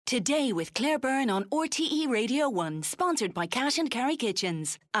Today with Claire Byrne on RTE Radio 1, sponsored by Cash and Carry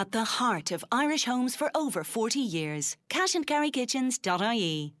Kitchens. At the heart of Irish homes for over 40 years.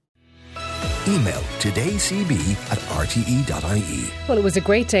 cashandcarrykitchens.ie. Email todaycb@rte.ie. Well, it was a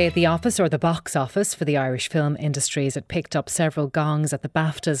great day at the office, or the box office, for the Irish film industry as it picked up several gongs at the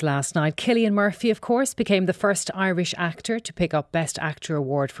BAFTAs last night. Cillian Murphy, of course, became the first Irish actor to pick up Best Actor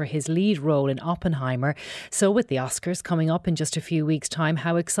award for his lead role in Oppenheimer. So with the Oscars coming up in just a few weeks' time,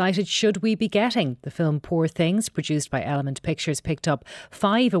 how excited should we be getting? The film Poor Things, produced by Element Pictures, picked up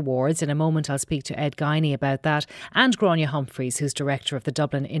 5 awards. In a moment I'll speak to Ed Guiney about that, and Grainne Humphreys, who's director of the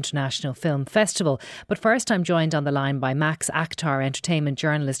Dublin International Film Festival. But first, I'm joined on the line by Max Akhtar, entertainment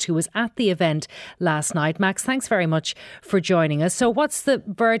journalist, who was at the event last night. Max, thanks very much for joining us. So what's the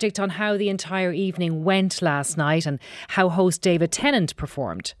verdict on how the entire evening went last night and how host David Tennant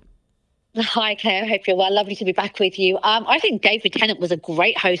performed? Hi, Claire. I hope you're well. Lovely to be back with you. I think David Tennant was a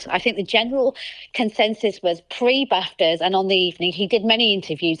great host. I think the general consensus was pre-BAFTAs and on the evening, he did many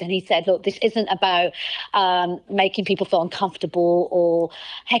interviews and he said, look, this isn't about making people feel uncomfortable or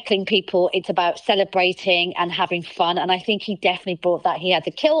heckling people. It's about celebrating and having fun. And I think he definitely brought that. He had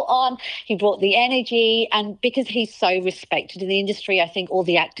the kilt on, he brought the energy. And because he's so respected in the industry, I think all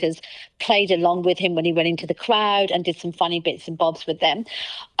the actors played along with him when he went into the crowd and did some funny bits and bobs with them.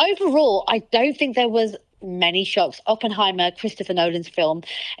 Overall, I don't think there was many shocks. Oppenheimer, Christopher Nolan's film,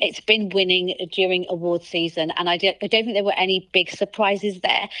 it's been winning during award season, and I don't think there were any big surprises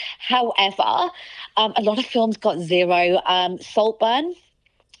there. However, a lot of films got zero. Saltburn,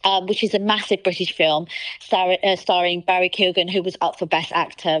 which is a massive British film starring Barry Keoghan, who was up for Best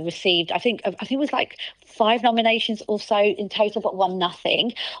Actor, received, I think it was like 5 nominations or so in total, but won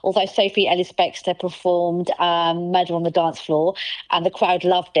nothing. Although Sophie Ellis-Bextor performed Murder on the Dance Floor, and the crowd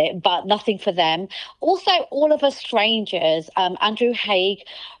loved it, but nothing for them. Also, All of Us Strangers. Andrew Haigh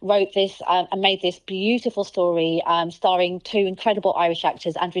wrote this and made this beautiful story starring 2 incredible Irish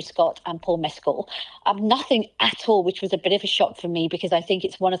actors, Andrew Scott and Paul Mescal. Nothing at all, which was a bit of a shock for me because I think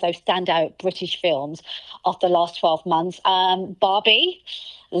it's one of those standout British films of the last 12 months. Barbie,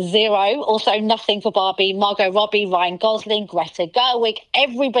 0. Also nothing for Barbie. Margot Robbie, Ryan Gosling, Greta Gerwig,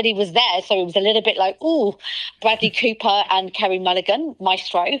 everybody was there. So it was a little bit like, ooh, Bradley Cooper and Kerry Mulligan,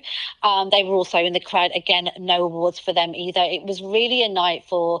 Maestro. They were also in the crowd. Again, no awards for them either. It was really a night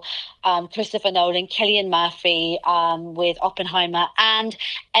for Christopher Nolan, Cillian Murphy with Oppenheimer, and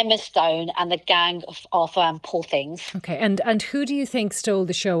Emma Stone and the gang of Poor Things. Okay, and who do you think stole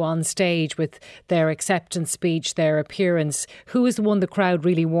the show on stage with their acceptance speech, their appearance? Who is the one the crowd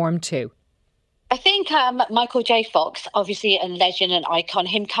really warmed to? I think Michael J. Fox, obviously a legend and icon,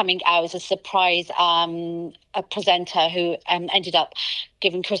 him coming out as a surprise a presenter who ended up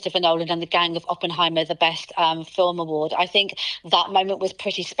giving Christopher Nolan and the gang of Oppenheimer the Best Film Award. I think that moment was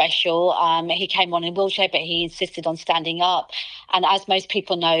pretty special. He came on in a wheelchair, but he insisted on standing up. And as most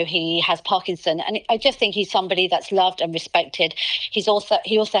people know, he has Parkinson. And I just think he's somebody that's loved and respected. He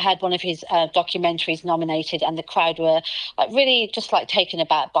also had one of his documentaries nominated, and the crowd were really just taken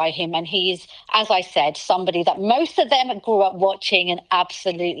aback by him. And he's, as I said, somebody that most of them grew up watching and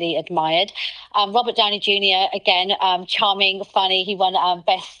absolutely admired. Robert Downey Jr., again, charming, funny. He won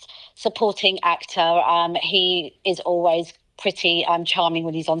Best Supporting Actor. He is always pretty charming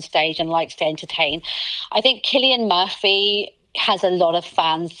when he's on stage and likes to entertain. I think Cillian Murphy has a lot of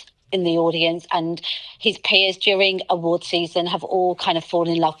fans in the audience, and his peers during award season have all kind of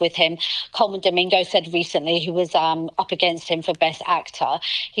fallen in love with him. Coleman Domingo said recently, who was up against him for Best Actor,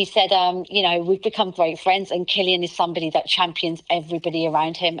 he said, we've become great friends, and Cillian is somebody that champions everybody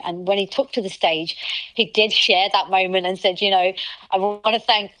around him. And when he took to the stage, he did share that moment and said, I want to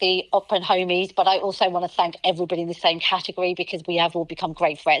thank the Oppen homies, but I also want to thank everybody in the same category because we have all become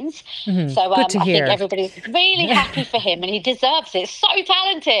great friends. Mm-hmm. So I think everybody's really happy for him, and he deserves it. So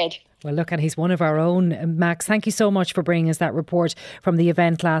talented. Well, look, and he's one of our own. Max, thank you so much for bringing us that report from the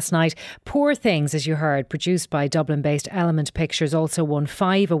event last night. Poor Things, as you heard, produced by Dublin-based Element Pictures, also won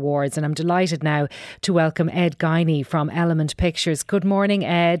 5 awards. And I'm delighted now to welcome Ed Guiney from Element Pictures. Good morning,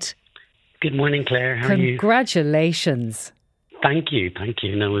 Ed. Good morning, Claire. How are you? Congratulations. Thank you.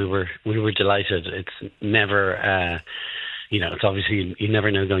 No, we were delighted. It's never, it's obviously, you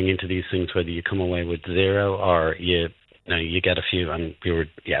never know going into these things whether you come away with 0 or you get a few, and we were,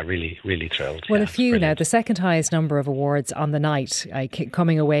 really, really thrilled. Well, a few now, the second highest number of awards on the night,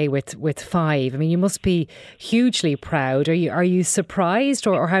 coming away with 5. I mean, you must be hugely proud. Are you surprised,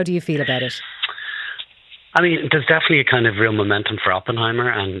 or how do you feel about it? I mean, there's definitely a kind of real momentum for Oppenheimer,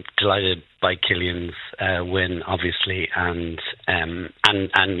 and delighted by Cillian's win, obviously, and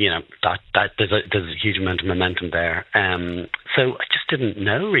you know that there's a huge amount of momentum there. So I just didn't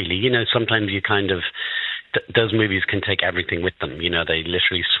know really. You know, sometimes you kind of those movies can take everything with them. You know, they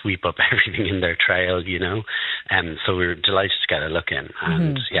literally sweep up everything in their trail. You know, so we were delighted to get a look in,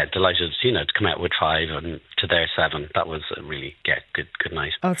 and delighted, you know, to come out with 5 and to their 7. That was a really good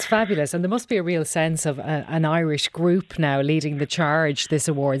night. Oh, it's fabulous, and there must be a real sense of an Irish group now leading the charge this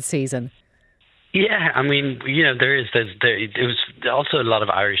awards season. Yeah, I mean, you know, there was also a lot of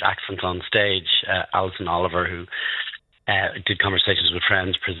Irish accents on stage. Alison Oliver, who did Conversations with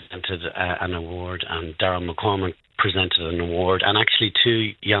Friends, presented an award, and Darryl McCormick presented an award, and actually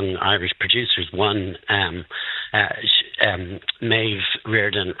 2 young Irish producers, one Maeve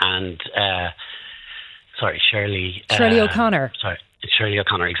Reardon and Shirley O'Connor. Shirley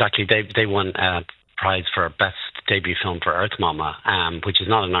O'Connor, exactly. They won a prize for best debut film for Earth Mama, which is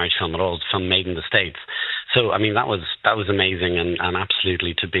not an Irish film at all. It's a film made in the States. So, I mean, that was amazing and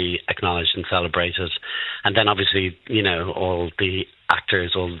absolutely to be acknowledged and celebrated. And then obviously, you know, all the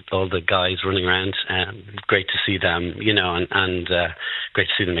actors, all the guys running around, great to see them, you know, and great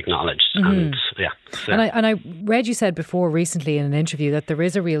to see them acknowledged. And yeah. So. And I read you said before recently in an interview that there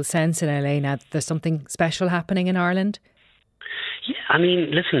is a real sense in LA now that there's something special happening in Ireland. Yeah, I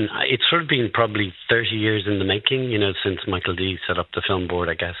mean, listen, it's sort of been probably 30 years in the making, you know, since Michael D set up the film board,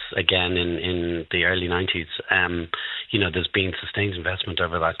 I guess, again in the early 90s. You know, there's been sustained investment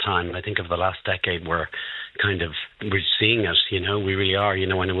over that time. I think over the last decade, we're seeing it, you know, we really are, you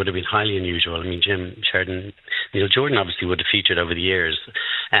know, and it would have been highly unusual. I mean, Jim Sheridan, Neil Jordan obviously would have featured over the years.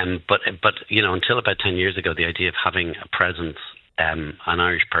 But you know, until about 10 years ago, the idea of having a presence, an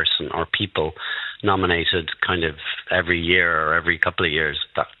Irish person or people nominated kind of every year or every couple of years,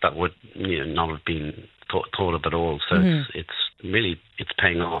 that would, you know, not have been thought of at all. So it's really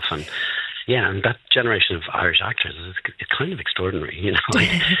paying off, and yeah, and that generation of Irish actors is kind of extraordinary, you know.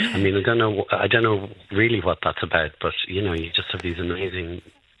 I mean, I don't know really what that's about, but you know, you just have these amazing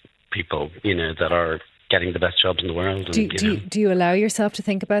people, you know, that are getting the best jobs in the world. And, do you allow yourself to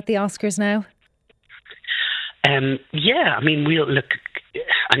think about the Oscars now? Yeah, I mean,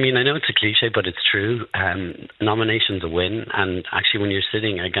 I mean, I know it's a cliche, but it's true. Nomination's a win. And actually, when you're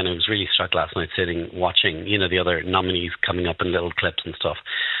sitting, again, I was really struck last night watching, you know, the other nominees coming up in little clips and stuff.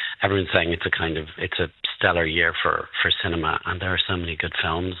 Everyone's saying it's a stellar year for cinema, and there are so many good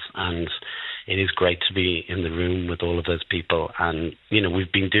films, and it is great to be in the room with all of those people. And, you know,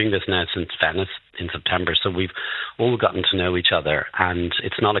 we've been doing this now since Venice in September, so we've all gotten to know each other, and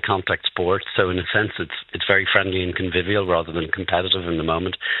it's not a contact sport. So in a sense, it's very friendly and convivial rather than competitive in the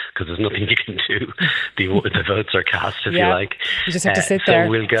moment, because there's nothing you can do. The votes are cast, if you like. You just have to sit there. So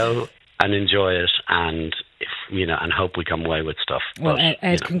we'll go and enjoy it, and and hope we come away with stuff. Well,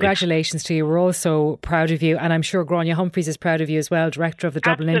 Ed, congratulations to you. We're all so proud of you, and I'm sure Grainne Humphreys is proud of you as well, director of the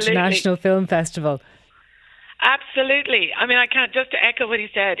Dublin International Film Festival. Absolutely. I mean, I can't, just to echo what he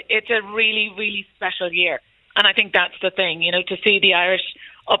said, it's a really, really special year. And I think that's the thing, you know, to see the Irish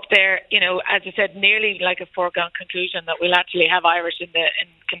up there, you know, as I said, nearly like a foregone conclusion that we'll actually have Irish in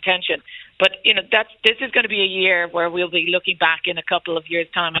contention. But, you know, this is going to be a year where we'll be looking back in a couple of years'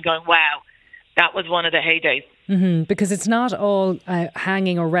 time and going, wow, that was one of the heydays. Because it's not all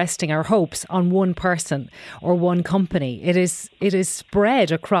hanging or resting our hopes on one person or one company. It is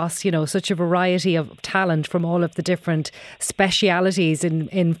spread across, you know, such a variety of talent from all of the different specialities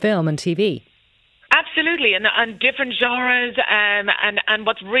in film and TV. Absolutely, and different genres, and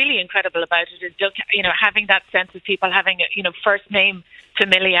what's really incredible about it is just, you know, having that sense of people having, you know, first name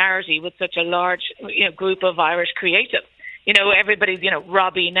familiarity with such a large, you know, group of Irish creatives. You know, everybody's, you know,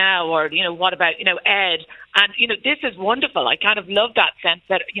 Robbie now, or, you know, what about, you know, Ed? And, you know, this is wonderful. I kind of love that sense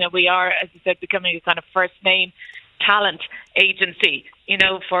that, you know, we are, as I said, becoming a kind of first name talent agency, you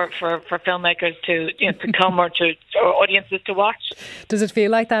know, for filmmakers to, you know, to come or audiences to watch. Does it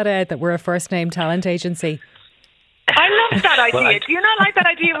feel like that, Ed, that we're a first name talent agency? I love that idea. Do you not like that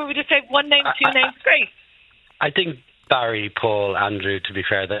idea where we just say one name, two names? Great. I think Barry, Paul, Andrew, to be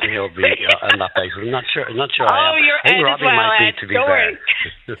fair, that he'll be on that basis. I'm not sure I am. You're I think Ed Robbie as well, might Ed. be, to be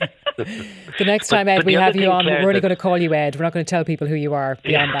Don't fair. The next time, Ed, we have you on, Claire, we're only going to call you Ed. We're not going to tell people who you are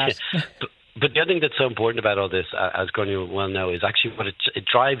beyond that. But the other thing that's so important about all this, as Grainne well know, is actually what it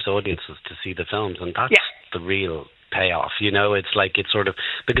drives audiences to see the films, and that's the real payoff. You know, it's like, it's sort of,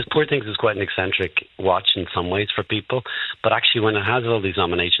 because Poor Things is quite an eccentric watch in some ways for people, but actually when it has all these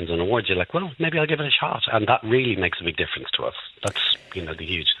nominations and awards, you're like, well, maybe I'll give it a shot, and that really makes a big difference to us. That's, you know, the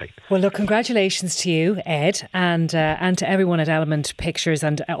huge thing. Well, look, congratulations to you, Ed, and to everyone at Element Pictures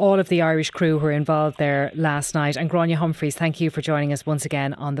and all of the Irish crew who were involved there last night. And Grainne Humphreys, thank you for joining us once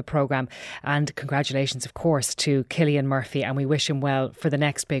again on the programme, and congratulations, of course, to Cillian Murphy, and we wish him well for the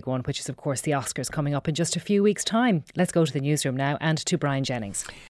next big one, which is, of course, the Oscars coming up in just a few weeks' time. Let's go to the newsroom now and to Brian Jennings.